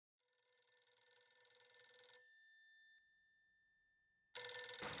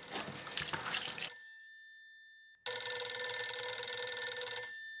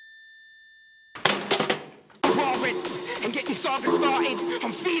saga started.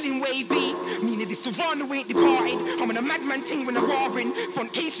 I'm feeling wavy, meaning this Serrano ain't departed. I'm on a madman ting when I'm roaring.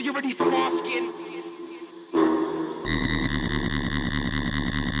 FuntCase, so you're ready for asking.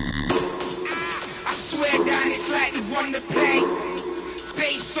 I swear down, it's like they want to play.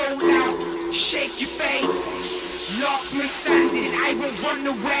 Bass so loud, shake your face. Last man standing, I won't run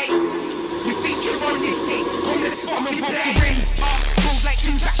away. You think you're on this thing? Come let's fucking play. Goes like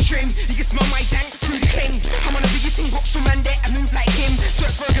two back trim. You can smell my dank through the cling. I'm on a bigger thing, got some man there. I move like him.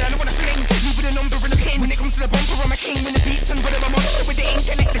 Search for a girl, I wanna fling. Leave with a number and a pin. When it comes to the bumper, I'm a king. When the beats and whatever, I'm monster with the ink.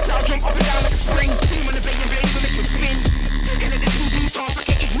 And let the crowd jump up and down like a spring. See him on the bay and blade when it can spin. And let the two beats off, I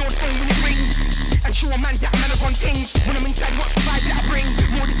get ignored phone when it rings. And show a man that man have on things. When I'm inside, watch the vibe that I bring.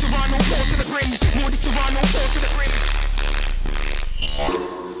 More this Serrano, pour to the brim. More this Serrano, pour to the brim.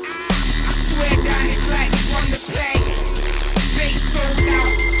 I swear down, it's like they want to play. Bass so loud,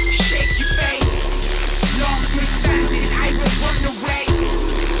 shake your face. Last man standing, I won't run away.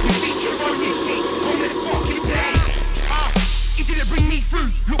 You think you're on this thing? Come let's fucking play. He didn't bring me through.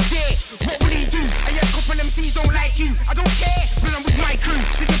 Look there, what will he do? I hear a couple MCs don't like you. I don't care, but I'm with my crew.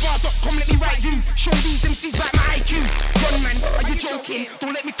 Citybar.com, let me write you. Show these MCs back my IQ. Gunman, are you joking?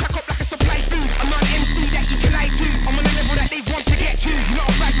 Don't let me crack up.